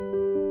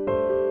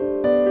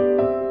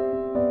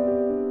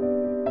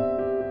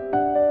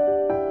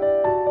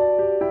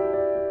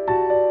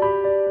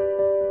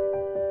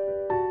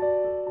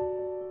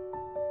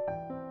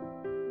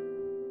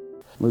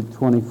Luke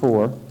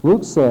 24.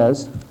 Luke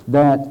says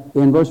that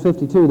in verse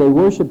 52, they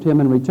worshipped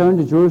him and returned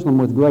to Jerusalem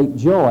with great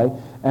joy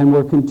and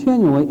were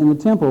continually in the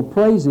temple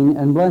praising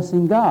and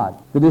blessing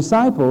God. The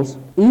disciples,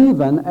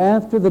 even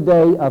after the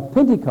day of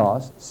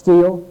Pentecost,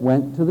 still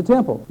went to the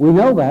temple. We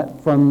know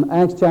that from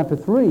Acts chapter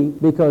 3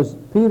 because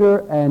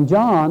Peter and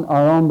John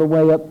are on the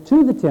way up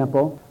to the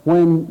temple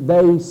when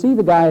they see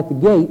the guy at the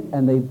gate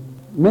and they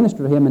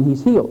minister to him and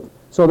he's healed.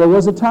 So there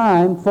was a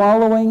time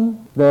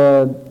following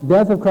the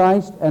death of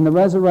Christ and the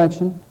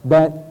resurrection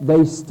that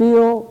they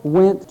still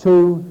went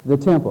to the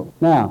temple.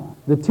 Now,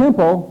 the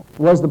temple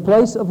was the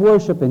place of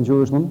worship in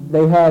Jerusalem.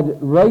 They had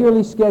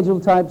regularly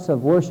scheduled types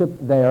of worship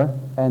there,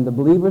 and the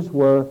believers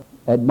were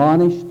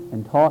admonished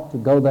and taught to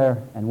go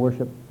there and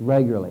worship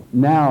regularly.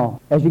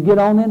 Now, as you get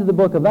on into the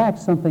book of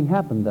Acts, something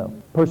happened, though.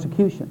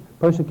 Persecution.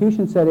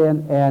 Persecution set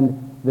in,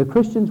 and the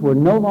Christians were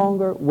no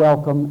longer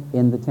welcome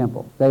in the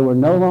temple. They were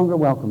no longer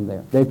welcome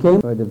there. There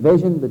came a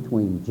division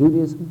between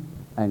Judaism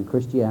and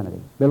Christianity.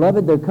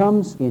 Beloved, there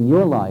comes in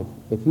your life,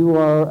 if you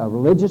are a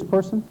religious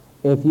person,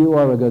 if you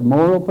are a good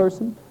moral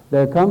person,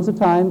 there comes a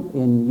time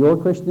in your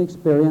Christian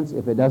experience,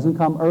 if it doesn't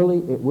come early,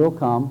 it will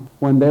come,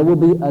 when there will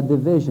be a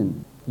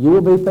division. You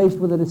will be faced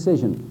with a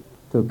decision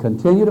to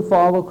continue to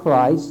follow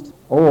Christ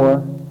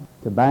or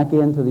to back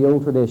into the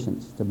old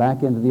traditions, to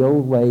back into the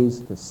old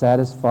ways to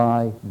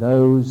satisfy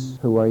those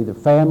who are either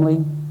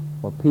family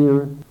or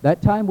peer.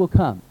 That time will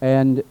come,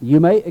 and you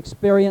may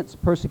experience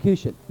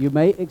persecution. You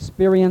may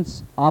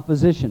experience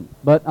opposition.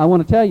 But I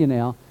want to tell you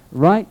now,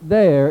 right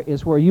there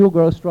is where you'll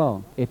grow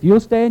strong. If you'll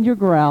stand your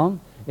ground,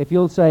 if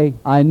you'll say,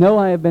 I know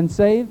I have been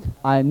saved,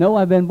 I know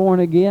I've been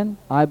born again,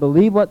 I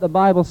believe what the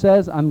Bible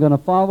says, I'm going to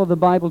follow the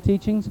Bible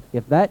teachings.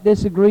 If that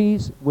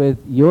disagrees with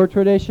your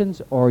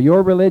traditions or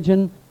your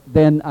religion,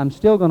 then I'm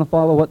still going to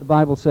follow what the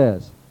Bible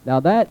says. Now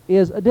that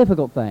is a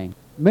difficult thing.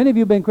 Many of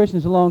you have been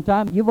Christians a long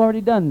time. You've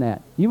already done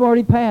that. You've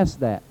already passed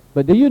that.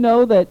 But do you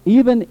know that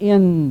even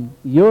in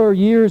your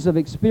years of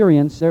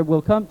experience, there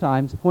will come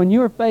times when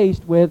you're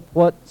faced with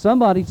what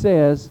somebody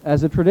says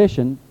as a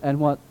tradition and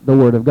what the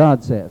Word of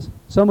God says.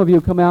 Some of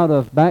you come out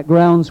of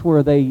backgrounds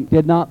where they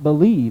did not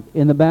believe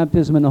in the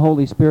baptism in the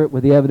Holy Spirit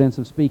with the evidence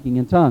of speaking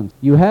in tongues.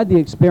 You had the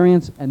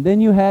experience, and then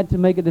you had to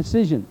make a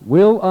decision.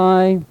 Will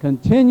I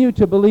continue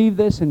to believe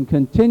this and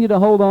continue to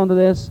hold on to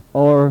this,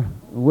 or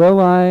will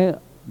I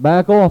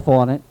back off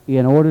on it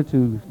in order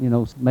to,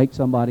 make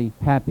somebody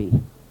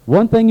happy?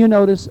 One thing you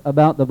notice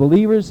about the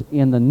believers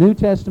in the New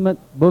Testament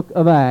book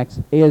of Acts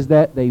is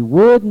that they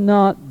would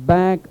not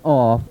back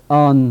off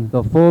on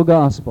the full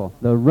gospel.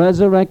 The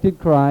resurrected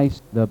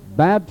Christ, the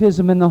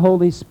baptism in the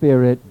Holy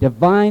Spirit,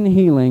 divine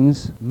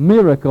healings,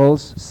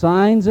 miracles,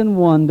 signs and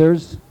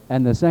wonders,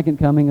 and the second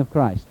coming of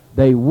Christ.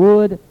 They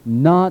would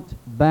not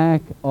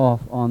back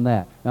off on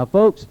that. Now,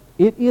 folks,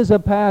 it is a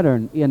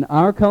pattern in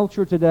our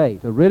culture today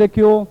to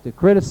ridicule, to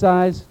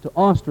criticize, to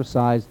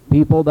ostracize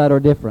people that are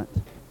different.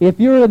 If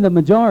you're in the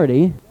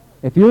majority,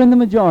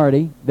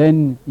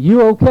 then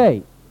you're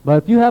okay.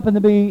 But if you happen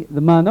to be the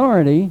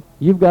minority,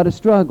 you've got to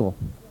struggle.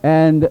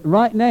 And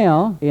right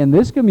now, in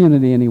this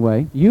community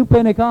anyway, you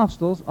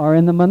Pentecostals are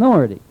in the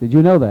minority. Did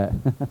you know that?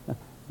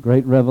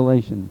 Great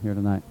revelation here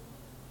tonight.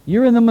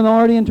 You're in the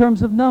minority in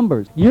terms of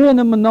numbers. You're in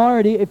the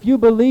minority if you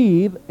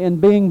believe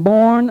in being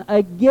born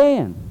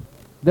again.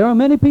 There are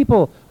many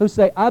people who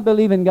say, I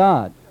believe in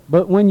God.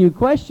 But when you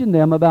question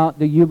them about,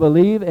 do you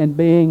believe in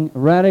being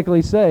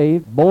radically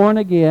saved, born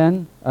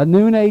again, a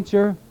new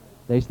nature,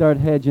 they start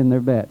hedging their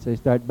bets. They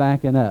start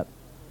backing up.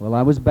 Well,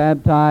 I was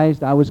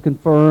baptized, I was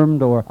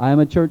confirmed, or I am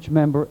a church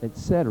member,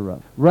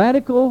 etc.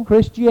 Radical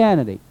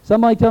Christianity.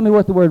 Somebody tell me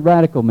what the word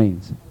radical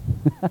means.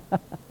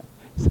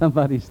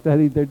 Somebody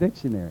studied their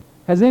dictionary.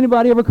 Has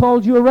anybody ever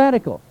called you a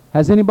radical?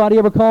 Has anybody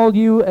ever called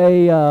you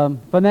a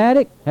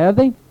fanatic? Have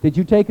they? Did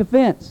you take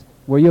offense?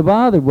 Were you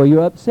bothered? Were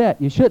you upset?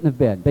 You shouldn't have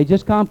been. They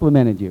just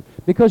complimented you.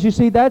 Because you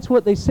see, that's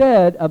what they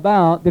said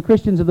about the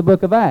Christians of the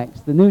book of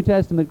Acts, the New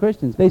Testament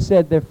Christians. They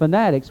said they're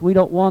fanatics. We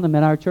don't want them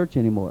in our church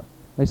anymore.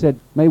 They said,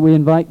 may we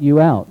invite you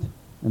out?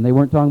 And they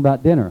weren't talking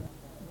about dinner.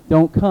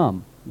 Don't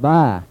come.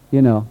 Bye.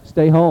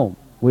 Stay home.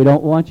 We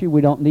don't want you.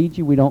 We don't need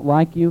you. We don't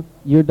like you.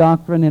 Your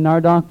doctrine and our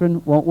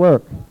doctrine won't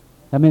work.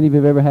 How many of you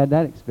have ever had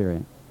that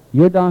experience?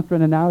 Your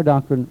doctrine and our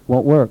doctrine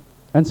won't work.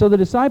 And so the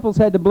disciples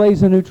had to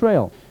blaze a new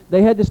trail.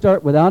 They had to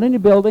start without any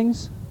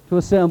buildings to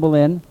assemble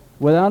in,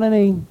 without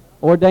any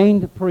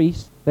ordained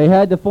priests. They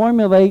had to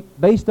formulate,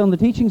 based on the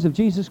teachings of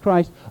Jesus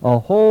Christ, a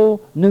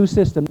whole new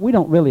system. We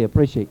don't really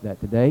appreciate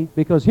that today,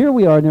 because here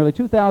we are nearly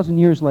 2,000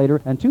 years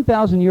later, and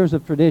 2,000 years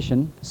of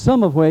tradition,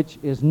 some of which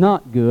is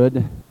not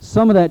good.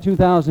 Some of that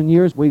 2,000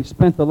 years we've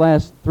spent the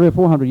last 300 or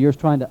 400 years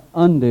trying to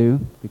undo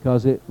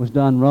because it was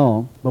done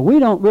wrong. But we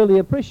don't really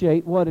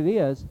appreciate what it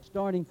is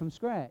starting from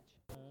scratch.